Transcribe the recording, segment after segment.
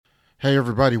Hey,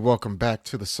 everybody, welcome back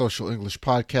to the Social English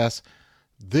Podcast.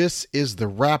 This is the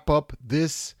wrap up.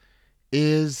 This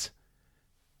is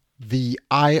the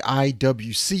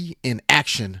IIWC in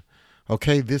action.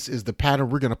 Okay, this is the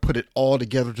pattern. We're going to put it all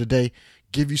together today,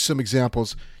 give you some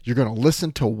examples. You're going to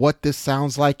listen to what this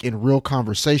sounds like in real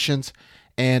conversations,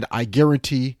 and I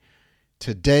guarantee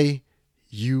today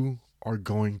you are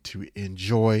going to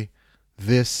enjoy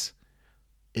this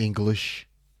English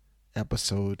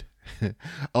episode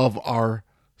of our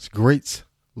great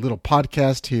little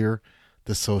podcast here,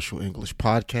 the Social English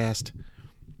Podcast,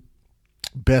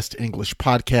 best English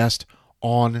podcast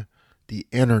on the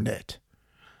internet.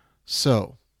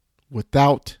 So,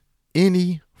 without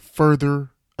any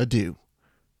further ado,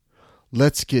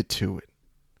 let's get to it.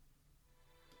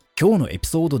 今日のエピ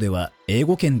ソードでは、英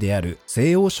語圏である西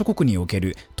洋諸国におけ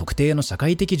る特定の社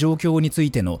会的状況につ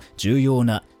いての重要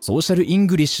なソーシャルイン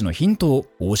グリッシュのヒントを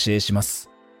お教えします。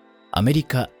アメリ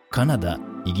カ、カナダ、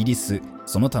イギリス、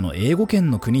その他の英語圏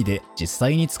の国で実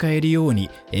際に使えるように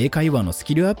英会話のス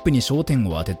キルアップに焦点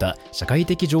を当てた社会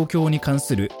的状況に関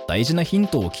する大事なヒン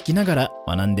トを聞きながら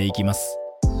学んでいきます。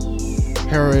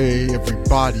Hey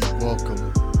everybody, welcome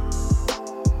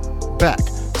back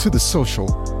to the Social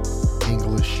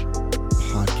English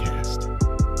Podcast.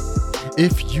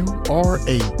 If you are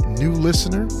a new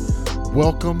listener,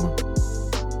 welcome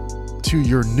to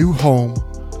your new home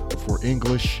for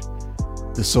English,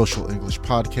 the Social English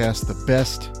Podcast, the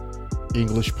best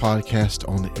English podcast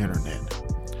on the internet.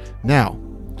 Now,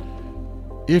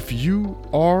 if you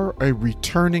are a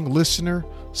returning listener,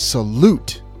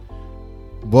 salute.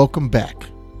 Welcome back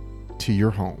to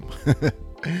your home.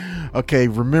 Okay,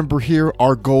 remember here,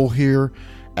 our goal here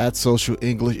at Social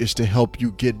English is to help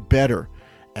you get better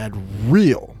at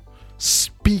real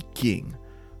speaking,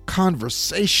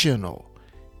 conversational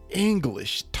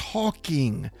English,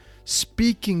 talking,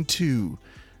 speaking to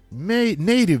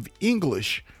native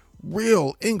English,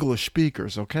 real English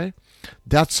speakers, okay?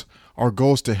 That's our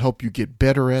goal, is to help you get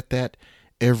better at that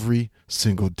every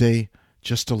single day,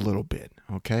 just a little bit,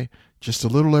 okay? Just a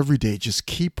little every day. Just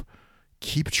keep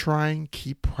trying,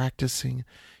 keep practicing,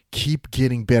 keep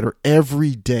getting better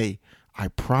every day. I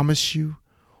promise you,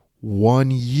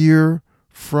 1 year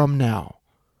from now,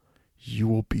 you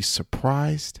will be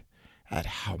surprised at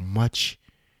how much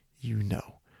you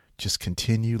know. Just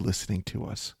continue listening to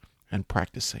us and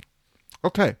practicing.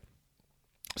 Okay,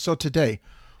 so today,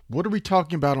 what are we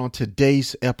talking about on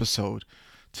today's episode?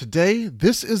 Today,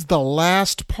 this is the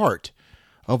last part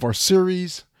of our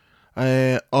series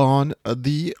on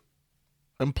the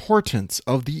importance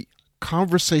of the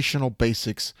conversational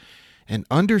basics and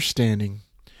understanding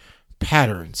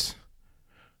patterns.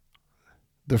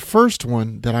 The first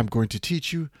one that I'm going to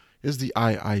teach you is the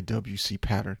IIWC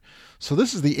pattern. So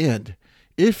this is the end.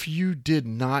 If you did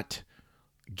not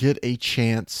get a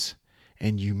chance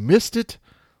and you missed it,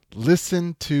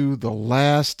 listen to the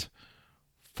last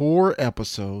 4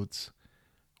 episodes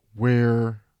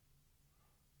where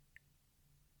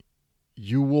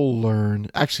you will learn,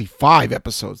 actually 5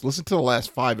 episodes. Listen to the last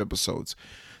 5 episodes.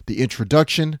 The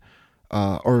introduction,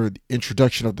 or the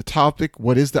introduction of the topic.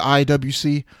 What is the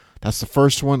IIWC? That's the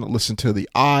first one. Listen to the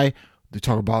I. They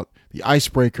talk about the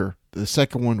icebreaker. The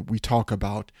second one, we talk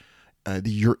about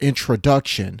your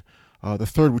introduction. The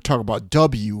third, we talk about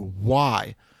W,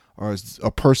 why, or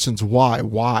a person's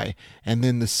why. And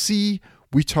then the C,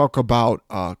 we talk about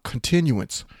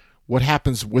continuance. What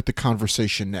happens with the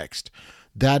conversation next?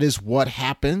 That is what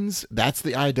happens. That's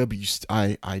the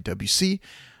IIWC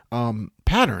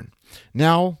pattern.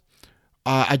 Now,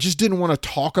 I just didn't want to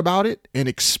talk about it and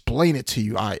explain it to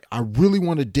you. I really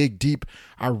want to dig deep.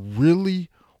 I really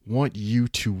want you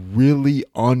to really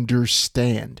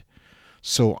understand.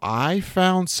 So I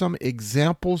found some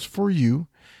examples for you,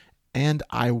 and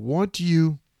I want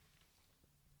you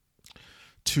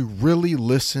to really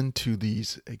listen to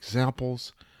these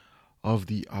examples of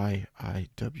the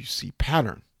IIWC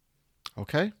pattern.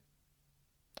 Okay?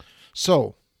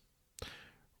 So,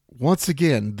 once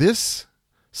again, this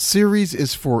series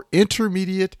is for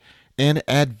intermediate and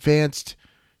advanced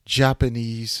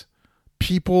Japanese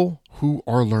people who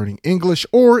are learning English,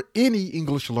 or any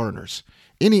English learners.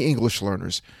 Any English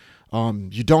learners.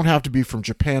 You don't have to be from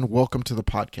Japan. Welcome to the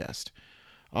podcast.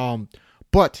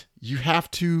 But you have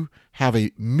to have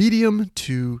a medium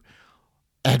to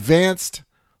advanced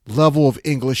level of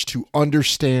English to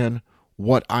understand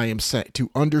what I am saying, to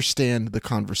understand the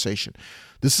conversation.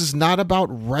 This is not about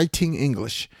writing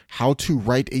English, how to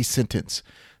write a sentence.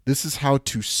 This is how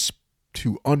to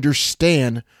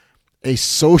understand a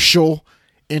social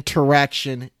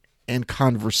interaction and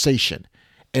conversation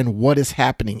and what is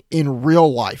happening in real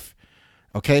life.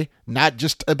 Okay? Not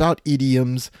just about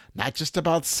idioms, not just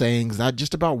about sayings, not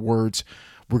just about words.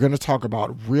 We're going to talk about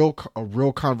a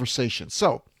real conversation.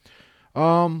 So,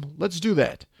 let's do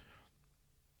that.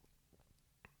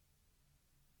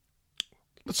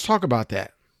 Let's talk about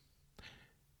that.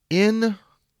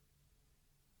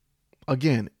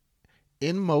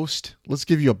 Let's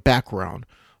give you a background.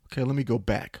 Okay, let me go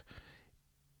back.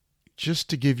 Just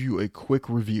to give you a quick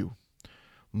review.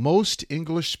 Most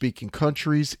English-speaking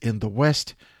countries in the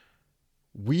West,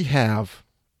 we have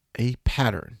a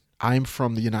pattern. I'm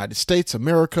from the United States,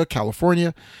 America,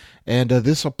 California, and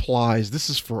this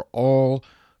is for all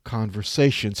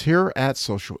conversations. Here at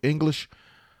Social English,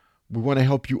 we want to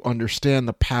help you understand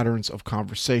the patterns of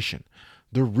conversation.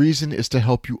 The reason is to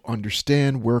help you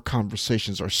understand where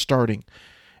conversations are starting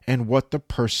and what the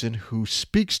person who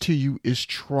speaks to you is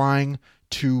trying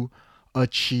to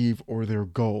achieve or their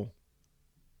goal.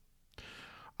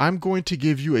 I'm going to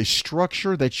give you a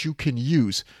structure that you can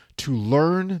use to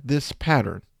learn this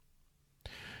pattern.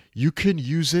 You can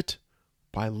use it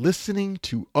by listening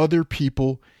to other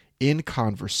people in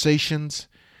conversations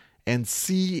and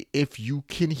see if you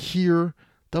can hear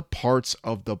the parts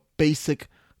of the basic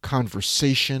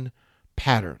conversation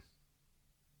pattern.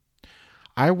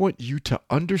 I want you to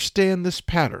understand this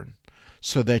pattern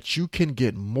so that you can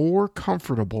get more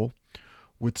comfortable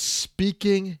with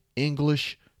speaking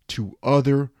English to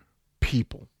other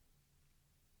people.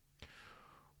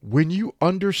 When you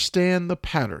understand the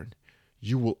pattern,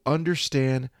 you will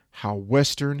understand how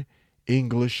Western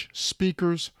English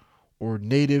speakers or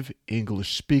native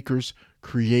English speakers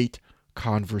create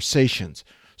conversations.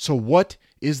 So what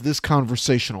is this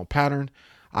conversational pattern?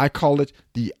 I call it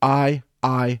the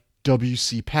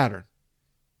IIWC pattern.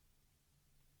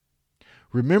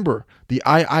 Remember, the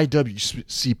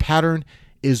IIWC pattern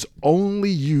is only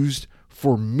used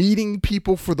for meeting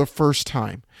people for the first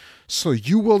time. So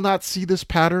you will not see this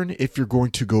pattern if you're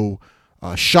going to go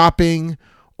shopping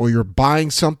or you're buying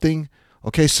something.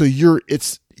 Okay, so you're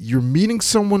meeting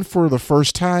someone for the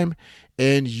first time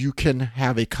and you can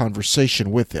have a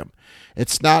conversation with them.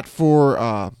 It's not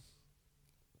for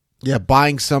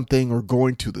buying something or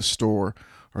going to the store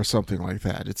or something like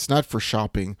that. It's not for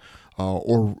shopping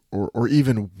or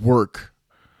even work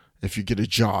if you get a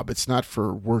job. It's not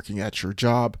for working at your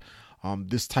job.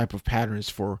 This type of pattern is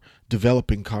for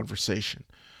developing conversation.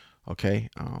 Okay.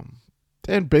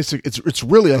 And basically, it's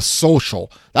really a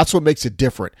social. That's what makes it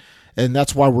different. And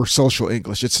that's why we're social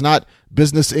English. It's not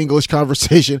business English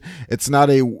conversation. It's not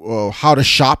a how to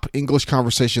shop English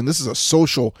conversation. This is a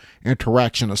social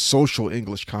interaction, a social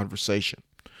English conversation.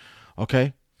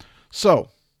 Okay? So,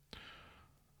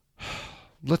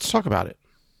 let's talk about it.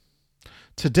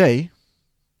 Today,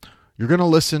 you're going to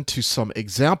listen to some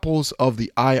examples of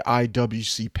the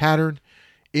IIWC pattern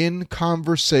in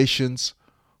conversations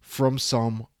from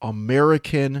some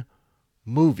American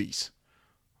movies.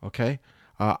 Okay?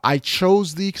 I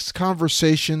chose these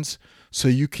conversations so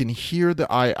you can hear the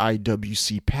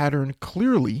IIWC pattern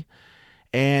clearly,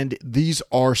 and these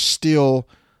are still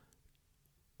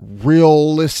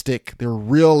realistic. They're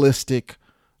realistic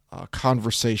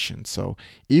conversations. So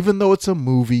even though it's a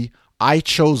movie, I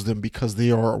chose them because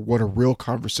they are what a real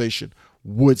conversation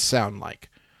would sound like.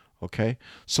 Okay,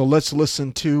 so let's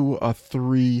listen to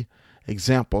 3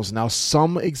 examples. Now,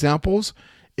 some examples,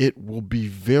 it will be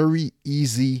very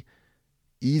easy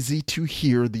to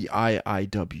hear the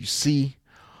IIWC.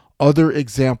 Other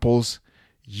examples,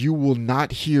 you will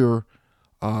not hear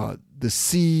the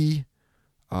C,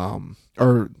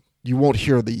 or you won't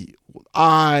hear the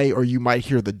I, or you might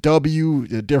hear the W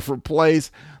in a different place,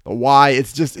 the Y.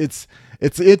 It's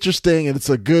interesting, and it's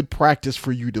a good practice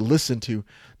for you to listen to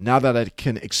now that I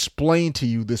can explain to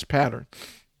you this pattern.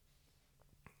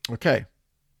 Okay,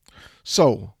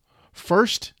 so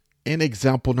first, in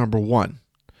example number 1,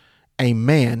 a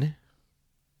man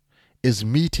is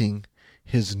meeting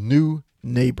his new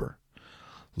neighbor.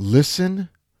 Listen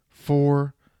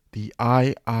for the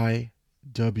IIWC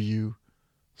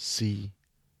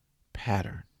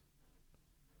pattern.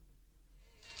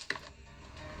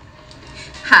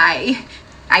 Hi,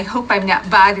 I hope I'm not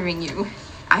bothering you.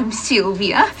 I'm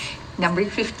Sylvia, number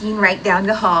 15 right down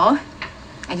the hall.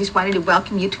 I just wanted to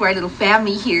welcome you to our little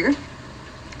family here.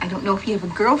 I don't know if you have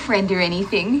a girlfriend or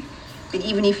anything, but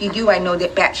even if you do, I know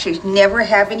that bachelors never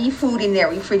have any food in their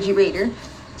refrigerator.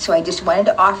 So I just wanted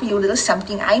to offer you a little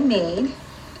something I made.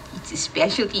 It's a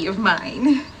specialty of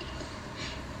mine.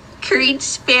 Curried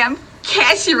Spam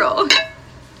Casserole.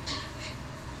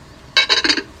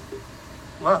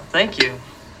 Well, thank you.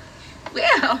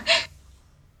 Well.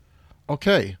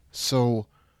 Okay, so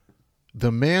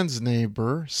the man's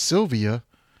neighbor, Sylvia,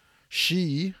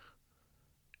 she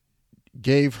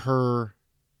gave her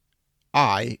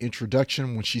I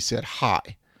introduction when she said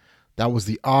hi. That was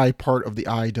the I part of the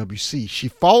IWC. She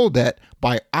followed that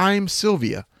by I'm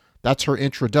Sylvia. That's her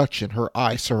introduction, her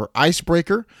I. So her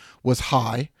icebreaker was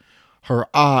hi. Her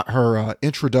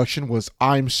introduction was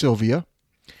I'm Sylvia.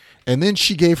 And then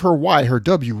she gave her Y, her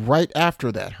W, right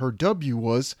after that. Her W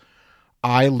was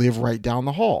I live right down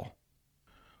the hall.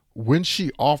 When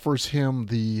she offers him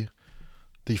the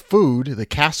food, the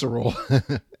casserole,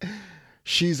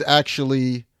 she's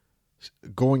actually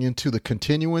going into the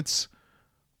continuance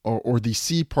or the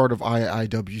C part of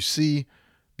IIWC,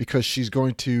 because she's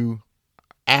going to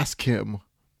ask him,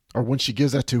 or when she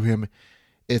gives that to him,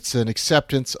 it's an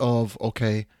acceptance of,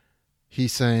 okay,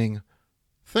 he's saying,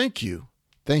 thank you.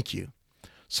 Thank you.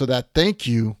 So that thank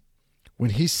you, when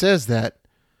he says that,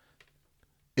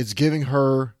 it's giving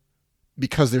her,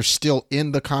 because they're still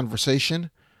in the conversation,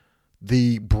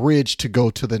 the bridge to go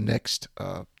to the next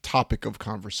topic of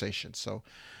conversation. So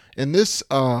in this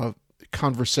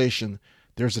conversation,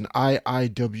 there's an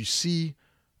IIWC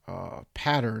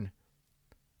pattern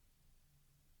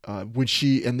when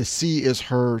she, and the C is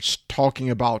her talking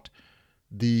about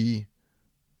the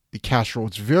casserole.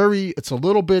 It's a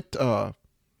little bit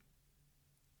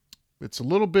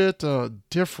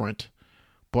different,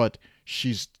 but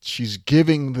she's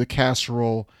giving the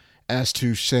casserole as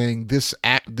to saying this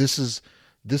is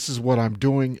what I'm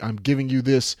doing. I'm giving you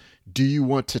this. Do you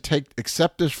want to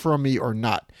accept this from me or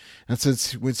not? And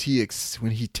since when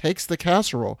he takes the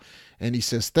casserole and he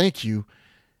says thank you,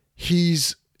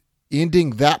 he's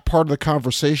ending that part of the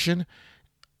conversation,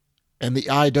 and the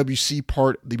IWC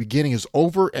part, the beginning, is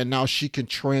over, and now she can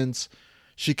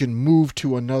move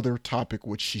to another topic,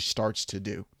 which she starts to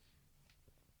do.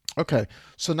 Okay,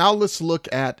 so now let's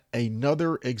look at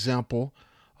another example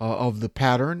of the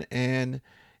pattern. And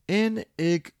in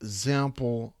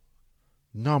example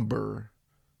number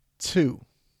 2,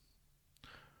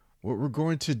 what we're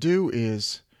going to do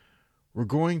is we're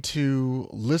going to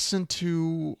listen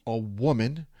to a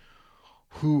woman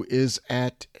who is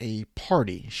at a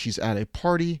party. She's at a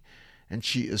party and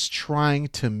she is trying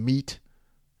to meet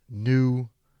new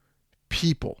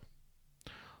people.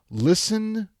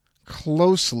 Listen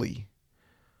closely,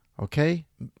 okay?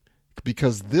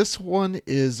 Because this one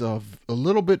is a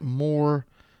little bit more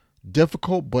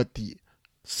difficult, but the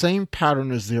same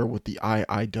pattern is there with the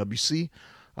IIWC.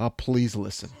 Please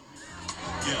listen.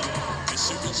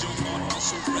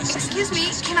 Excuse me,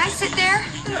 can I sit there?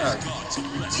 Yeah,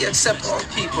 we accept all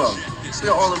people.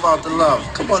 We're all about the love.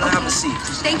 Come on and have a seat.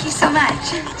 Thank you so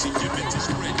much.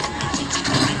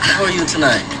 How are you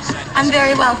tonight? I'm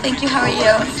very well, thank you. How are you?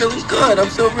 I'm feeling good. I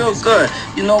feel real good.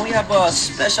 You know, we have a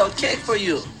special cake for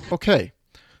you. Okay,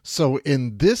 so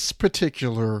in this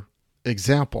particular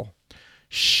example,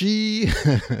 she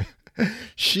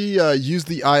used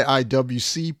the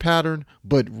IIWC pattern,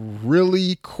 but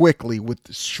really quickly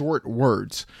with short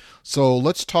words. So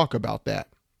let's talk about that.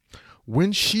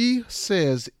 When she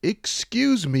says,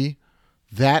 excuse me,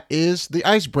 that is the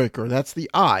icebreaker. That's the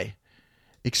I.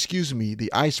 Excuse me,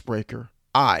 the icebreaker,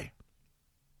 I.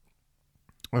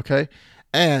 Okay?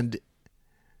 And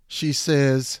she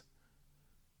says,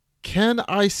 can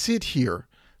I sit here?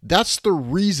 That's the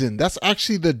reason. That's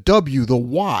actually the W, the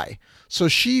Y. So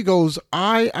she goes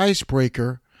I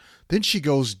icebreaker, then she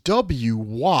goes W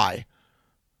Y.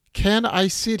 Can I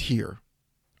sit here?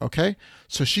 Okay?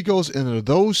 So she goes into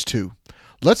those two.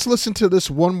 Let's listen to this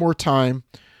one more time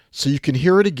so you can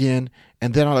hear it again,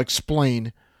 and then I'll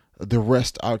explain the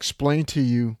rest. I'll explain to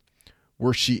you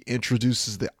where she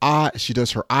introduces the I. She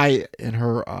does her I and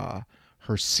her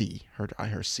C. Her I,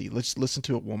 her C. Let's listen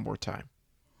to it one more time.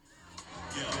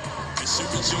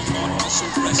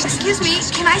 Excuse me,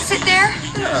 can I sit there?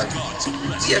 Yeah,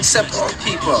 we accept all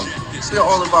people. We're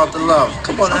all about the love.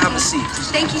 Come on and have a seat.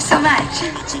 Thank you so much.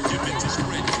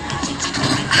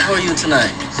 How are you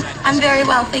tonight? I'm very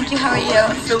well, thank you. How are you?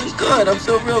 I'm feeling good. I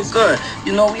feel real good.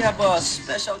 You know, we have a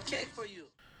special cake for you.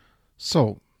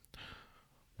 So,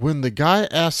 when the guy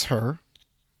asks her,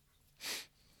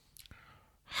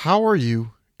 how are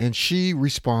you? And she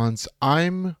responds,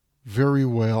 I'm very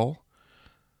well.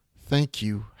 Thank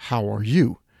you. How are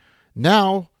you?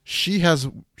 Now she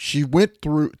went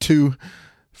through to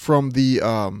from the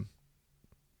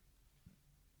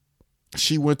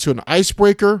she went to an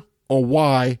icebreaker, a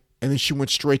Y, and then she went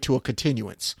straight to a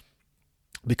continuance.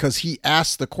 Because he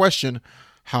asked the question,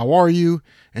 how are you?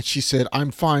 And she said,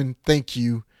 I'm fine, thank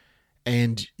you.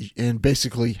 And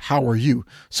basically, how are you?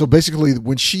 So basically,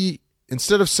 when she,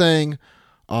 instead of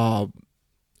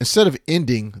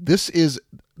ending, this is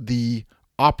the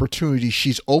opportunity.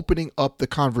 She's opening up the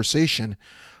conversation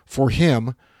for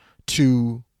him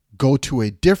to go to a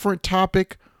different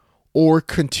topic or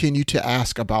continue to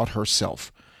ask about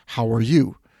herself. How are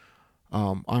you?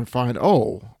 I'm fine.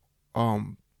 Oh,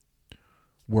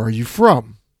 where are you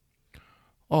from?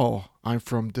 Oh, I'm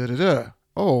from da-da-da.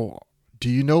 Oh, do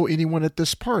you know anyone at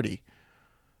this party?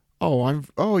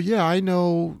 Oh, yeah, I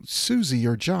know Susie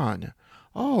or John.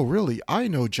 Oh, really? I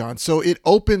know John. So it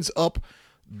opens up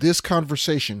this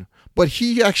conversation, but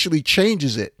he actually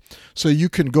changes it. So you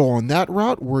can go on that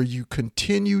route where you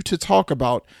continue to talk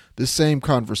about the same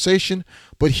conversation,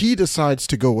 but he decides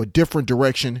to go a different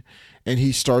direction, and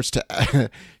he starts to,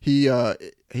 he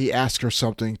asks her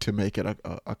something to make it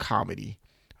a comedy,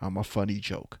 a funny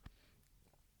joke.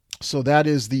 So that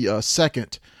is the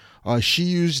second. She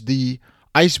used the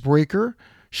icebreaker.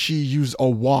 She used a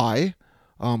why.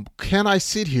 Can I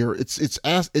sit here?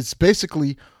 It's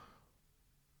basically,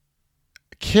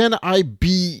 can I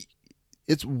be?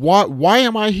 It's why. Why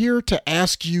am I here? To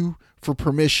ask you for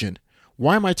permission.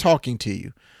 Why am I talking to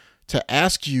you? To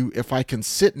ask you if I can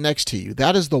sit next to you.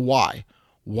 That is the why.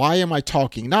 Why am I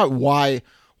talking? Not why.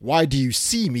 Why do you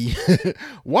see me?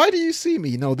 Why do you see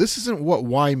me? No, this isn't what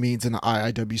why means in the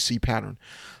IIWC pattern.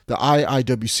 The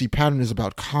IIWC pattern is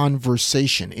about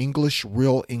conversation,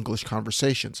 real English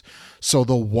conversations. So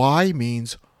the why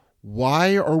means, why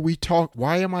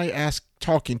am I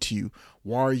talking to you?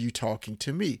 Why are you talking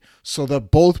to me? So that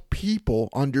both people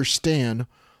understand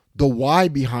the why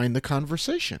behind the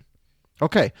conversation.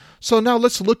 Okay, so now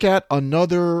let's look at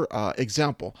another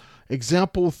example.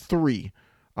 Example 3.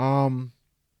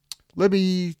 Let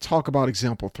me talk about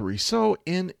example 3. So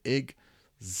in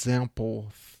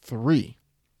example 3,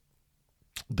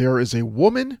 there is a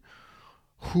woman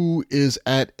who is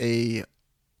at a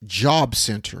job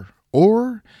center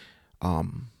or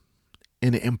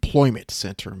an employment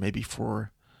center, maybe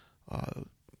for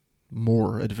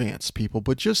more advanced people,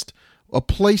 but just a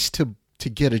place to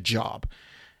get a job.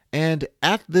 And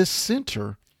at this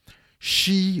center,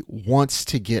 she wants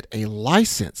to get a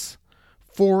license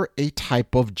for a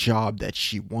type of job that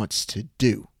she wants to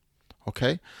do.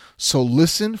 Okay, so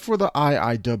listen for the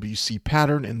IIWC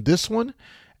pattern in this one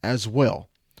as well,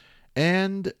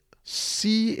 and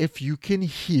see if you can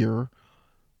hear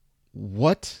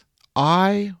what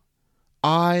I,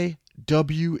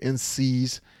 W, and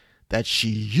C's that she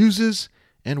uses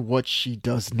and what she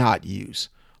does not use.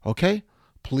 Okay,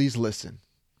 please listen.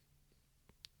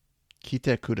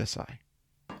 Kite kudasai.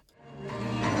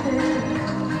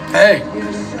 Hey,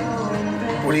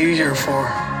 what are you here for?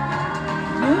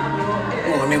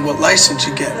 Well, I mean, what license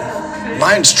you getting?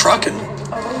 Mine's trucking.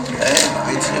 Hey,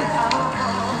 me too.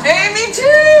 Hey, me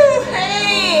too!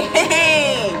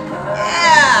 Hey!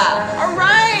 Yeah! All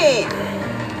right!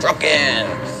 Trucking.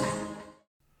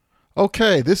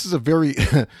 Okay, this is a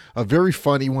very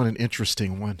funny one, an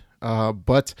interesting one.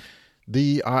 But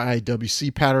the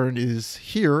IIWC pattern is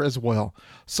here as well.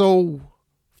 So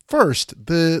first,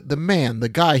 the man, the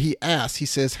guy, he asks, he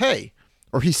says, hey,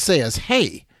 or he says,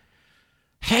 hey.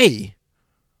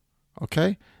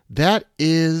 Okay, that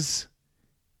is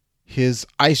his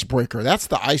icebreaker. That's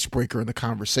the icebreaker in the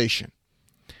conversation.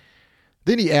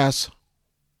 Then he asks,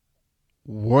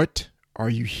 what are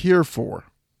you here for?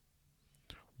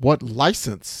 What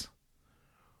license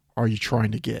are you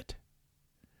trying to get?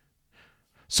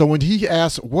 So when he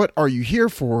asks, what are you here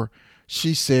for?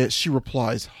 She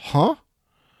replies, huh?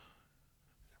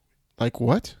 Like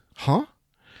what? Huh?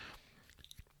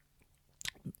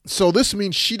 So this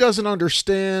means she doesn't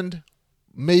understand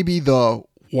maybe the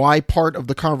why part of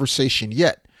the conversation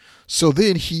yet. So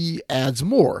then he adds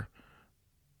more.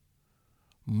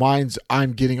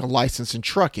 I'm getting a license in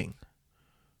trucking.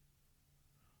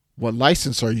 What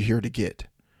license are you here to get?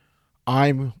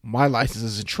 My license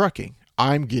is in trucking.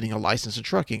 I'm getting a license in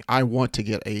trucking. I want to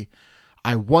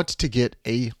get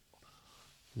a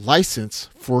license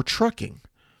for trucking,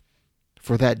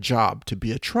 for that job, to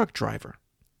be a truck driver.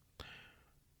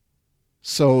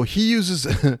 So he uses,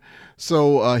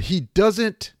 he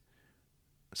doesn't.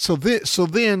 So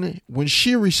then when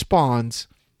she responds,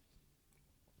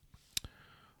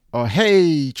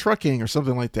 hey, trucking or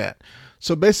something like that.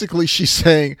 So basically she's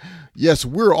saying, yes,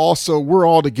 we're all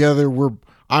together.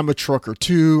 I'm a trucker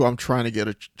too. I'm trying to get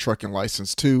a trucking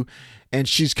license too. And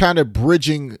she's kind of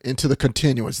bridging into the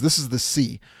continuance. This is the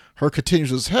C. Her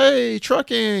continuance is, hey,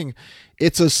 trucking.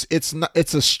 It's a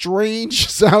strange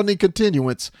sounding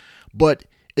continuance, but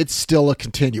it's still a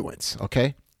continuance.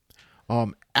 Okay.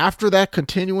 After that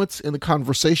continuance in the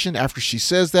conversation, after she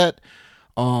says that,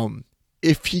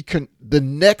 if he can, the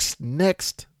next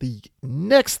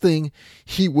thing,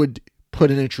 he would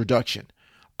put an introduction.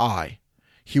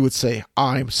 He would say,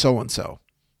 I'm so-and-so.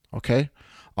 Okay.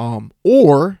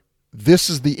 Or this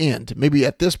is the end. Maybe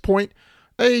at this point,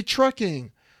 hey,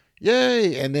 trucking,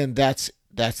 yay, and then that's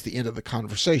the end of the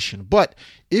conversation. But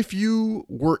if you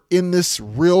were in this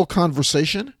real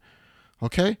conversation,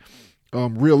 okay,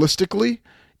 realistically,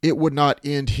 it would not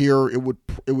end here. It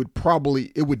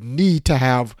would need to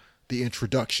have the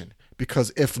introduction,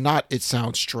 because if not, it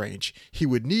sounds strange. He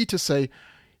would need to say,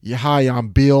 yeah, hi, I'm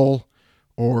Bill,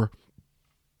 or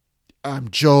I'm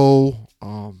Joe.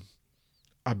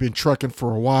 I've been trucking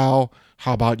for a while.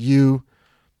 How about you?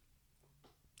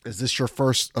 Is this your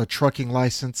first trucking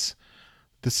license?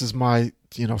 This is my,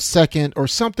 second, or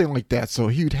something like that. So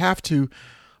he'd have to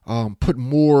put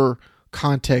more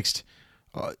context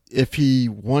if he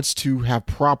wants to have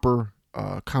proper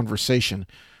conversation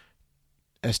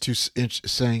as to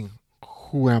saying,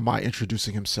 who am I,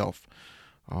 introducing himself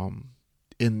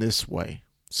in this way.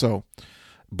 So,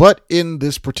 but in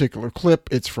this particular clip,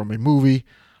 it's from a movie.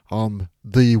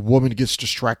 The woman gets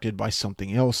distracted by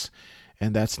something else,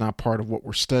 and that's not part of what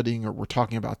we're studying or we're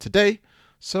talking about today.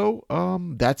 So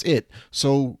that's it.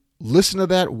 So listen to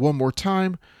that one more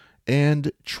time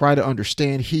and try to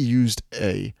understand. He used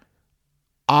a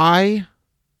IWC.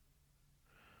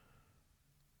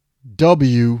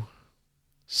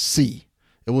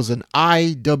 It was an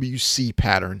IWC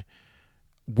pattern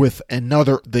with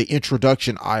the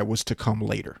introduction I was to come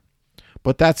later.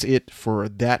 But that's it for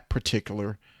that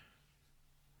particular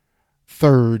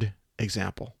third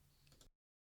example.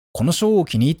 このショーを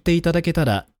気に入っていただけた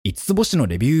ら、5つ星の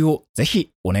レビューをぜ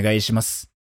ひお願いします。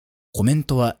コメン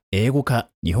トは英語か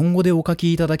日本語でお書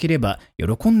きいただければ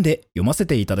喜んで読ませ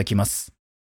ていただきます。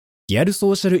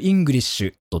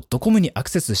realsocialenglish.com にアク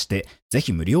セスしてぜ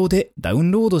ひ無料でダウ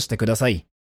ンロードしてください。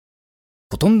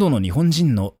ほとんどの日本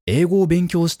人の英語を勉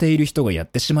強している人がやっ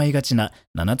てしまいがちな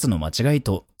7つの間違い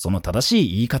とその正しい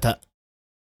言い方。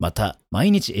また、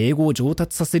毎日英語を上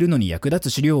達させるのに役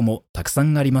立つ資料もたくさ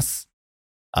んあります。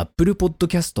Apple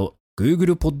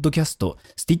Podcast、Google Podcast、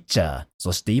Stitcher、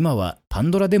そして今はパ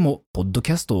ンドラでもポッド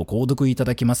キャストを購読いた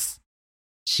だきます。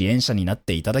支援者になっ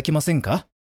ていただけませんか？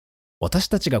私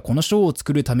たちがこのショーを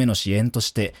作るための支援と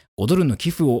して5ドルの寄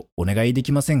付をお願いで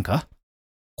きませんか？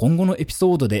今後のエピ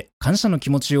ソードで感謝の気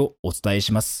持ちをお伝え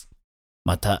します。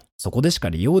また、そこでしか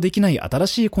利用できない新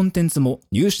しいコンテンツも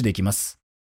入手できます。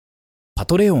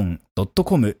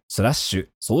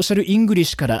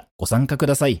patreon.com/socialenglish からご参加く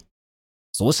ださい。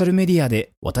ソーシャルメディア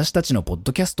で私たちのポッ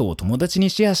ドキャストを友達に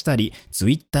シェアしたり、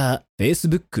Twitter、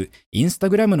Facebook、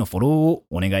Instagram のフォローを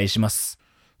お願いします。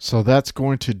So that's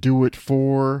going to do it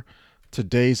for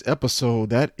today's episode.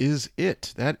 That is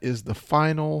it. That is the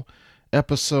final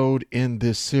episode in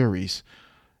this series.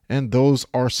 And those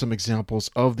are some examples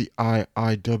of the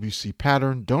IIWC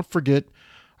pattern. Don't forget,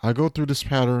 I go through this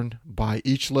pattern by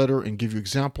each letter and give you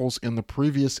examples in the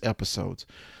previous episodes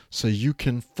so you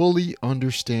can fully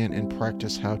understand and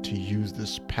practice how to use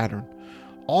this pattern.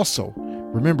 Also,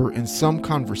 remember, in some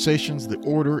conversations, the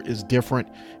order is different.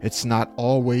 It's not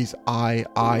always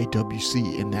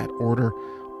IIWC in that order,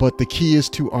 but the key is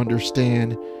to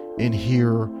understand and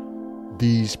hear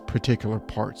these particular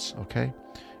parts, okay?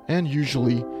 And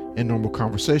usually in normal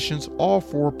conversations, all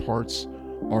 4 parts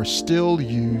are still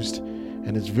used,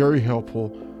 and it's very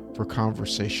helpful for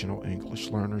conversational English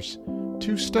learners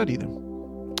to study them.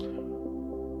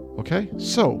 Okay,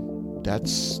 so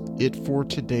that's it for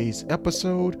today's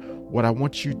episode. What I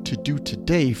want you to do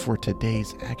today for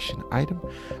today's action item,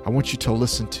 I want you to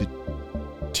listen to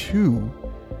 2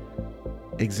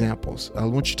 examples. I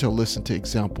want you to listen to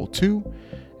example 2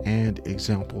 and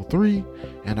example 3,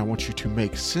 and I want you to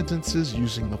make sentences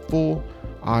using the full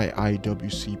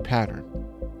IIWC pattern.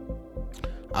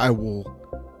 I will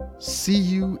see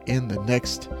you in the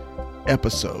next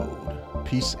episode.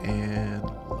 Peace and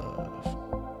love.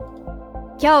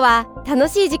 今日は楽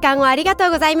しい時間をありがと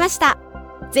うございました。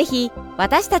ぜひ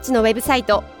私たちのウェブサイ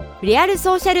ト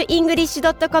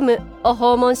realsocialenglish.com を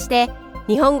訪問して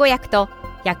日本語訳と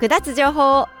役立つ情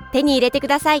報を手に入れてく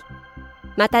ださい。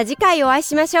また次回お会い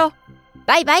しましょう。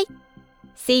バイバイ。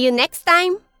See you next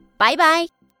time. Bye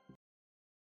bye.